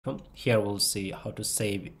Here we'll see how to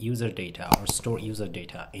save user data or store user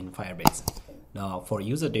data in Firebase. Now for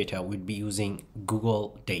user data, we'd be using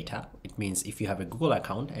Google data. It means if you have a Google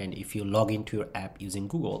account and if you log into your app using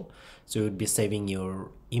Google, so you would be saving your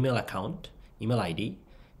email account, email ID,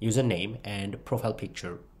 username, and profile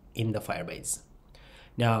picture in the Firebase.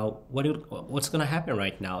 Now what's going to happen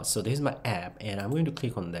right now, so this is my app and I'm going to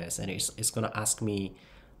click on this and it's going to ask me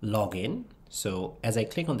login. So as I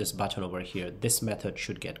click on this button over here, this method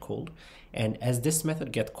should get called, and as this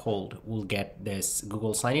method get called, we'll get this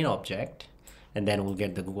Google sign-in object, and then we'll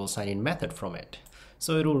get the Google sign-in method from it.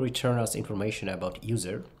 So it will return us information about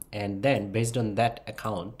user, and then based on that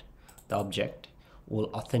account, the object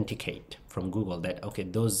will authenticate from Google that okay,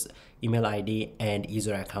 those email ID and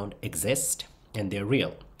user account exist and they're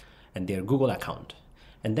real and they're Google account.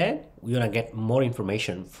 And then we're gonna get more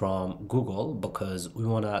information from Google because we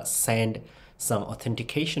wanna send some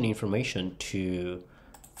authentication information to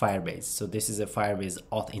Firebase. So this is a Firebase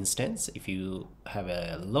auth instance. If you have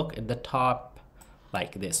a look at the top,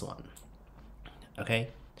 like this one, okay?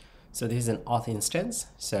 So this is an auth instance.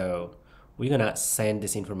 So we're gonna send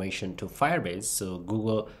this information to Firebase. So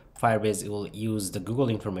Firebase will use the Google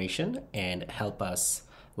information and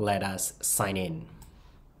let us sign in.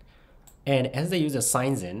 And as the user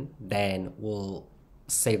signs in, then we'll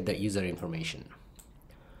save the user information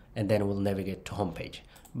and then we'll navigate to homepage.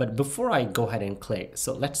 But before I go ahead and click,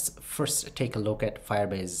 so let's first take a look at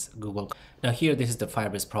Firebase Google. Now here, this is the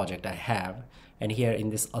Firebase project I have. And here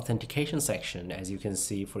in this authentication section, as you can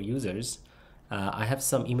see for users, I have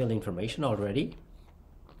some email information already,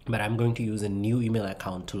 but I'm going to use a new email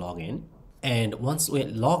account to log in. And once I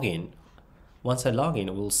log in,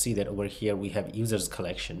 we'll see that over here we have users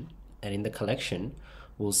collection. And in the collection,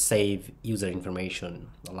 we'll save user information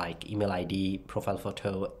like email ID, profile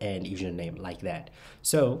photo, and username like that.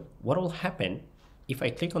 So what will happen if I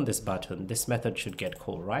click on this button, this method should get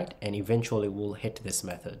called, right? And eventually we'll hit this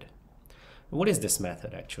method. What is this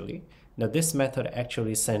method actually? Now this method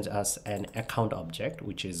actually sends us an account object,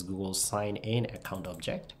 which is Google sign-in account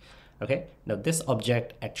object. Okay, now this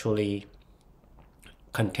object actually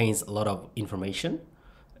contains a lot of information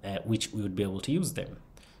which we would be able to use them.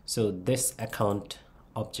 So this account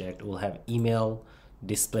object will have email,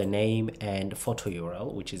 display name, and photo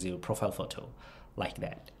URL, which is your profile photo, like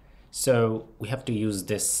that. So we have to use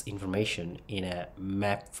this information in a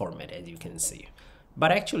map format, as you can see.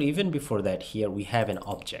 But actually, even before that, here we have an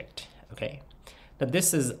object, okay? Now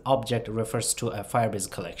this object refers to a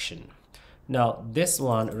Firebase collection. Now this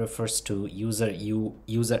one refers to user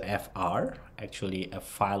fr, actually a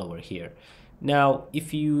file over here. Now,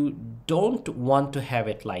 if you don't want to have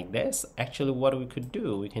it like this, actually what we could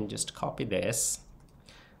do, we can just copy this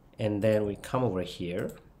and then we come over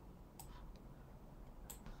here.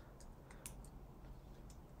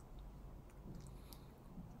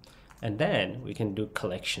 And then we can do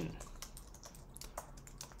collection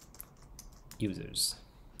users.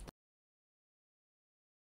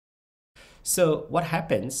 So what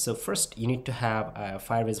happens? So first you need to have a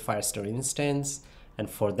Firebase Firestore instance. And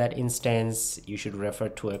for that instance, you should refer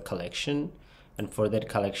to a collection. And for that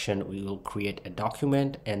collection, we will create a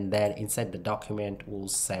document. And then inside the document, we'll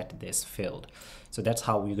set this field. So that's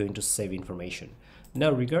how we're going to save information. Now,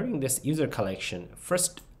 regarding this user collection,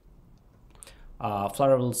 first,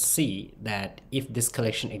 Flutter will see that if this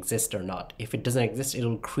collection exists or not. If it doesn't exist, it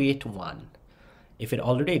will create one. If it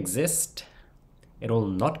already exists, it will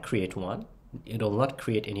not create one. It will not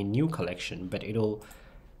create any new collection, but it will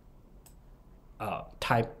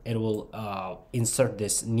insert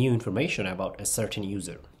this new information about a certain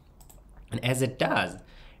user. And as it does,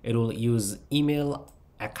 it will use email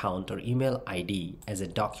account or email ID as a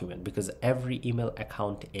document because every email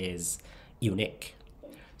account is unique.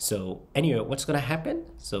 So anyway, what's going to happen?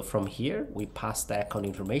 So from here, we pass the account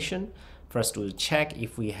information. First, we'll check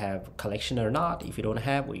if we have collection or not. If we don't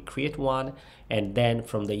have, we create one. And then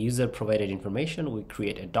from the user provided information, we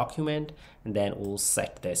create a document and then we'll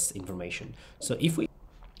set this information. So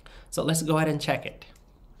let's go ahead and check it.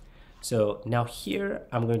 So now here,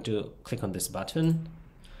 I'm going to click on this button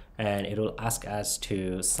and it will ask us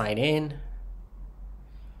to sign in.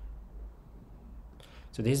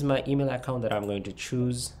 So this is my email account that I'm going to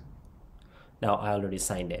choose. Now I already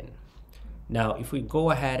signed in. Now, if we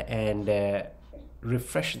go ahead and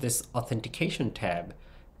refresh this authentication tab,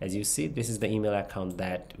 as you see, this is the email account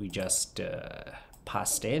that we just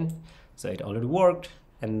passed in. So it already worked.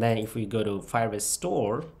 And then if we go to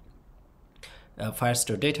Firestore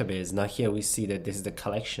database, now here we see that this is the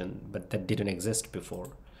collection, but that didn't exist before.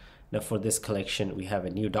 Now for this collection, we have a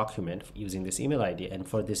new document using this email ID, and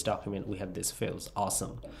for this document, we have these fields.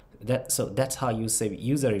 Awesome. So that's how you save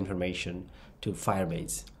user information to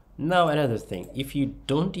Firebase. Now another thing, if you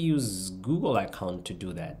don't use Google account to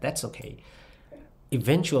do that, that's okay.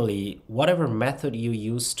 Eventually, whatever method you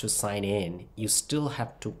use to sign in, you still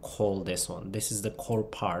have to call this one. This is the core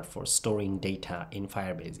part for storing data in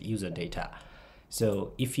Firebase, user data.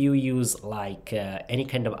 So if you use like any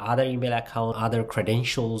kind of other email account, other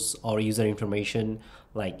credentials or user information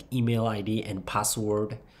like email ID and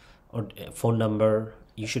password or phone number,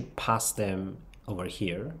 you should pass them over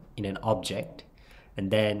here in an object,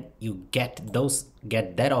 and then you get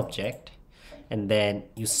that object, and then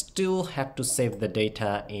you still have to save the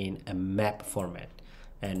data in a map format,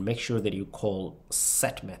 and make sure that you call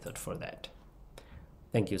set method for that.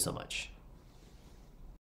 Thank you so much.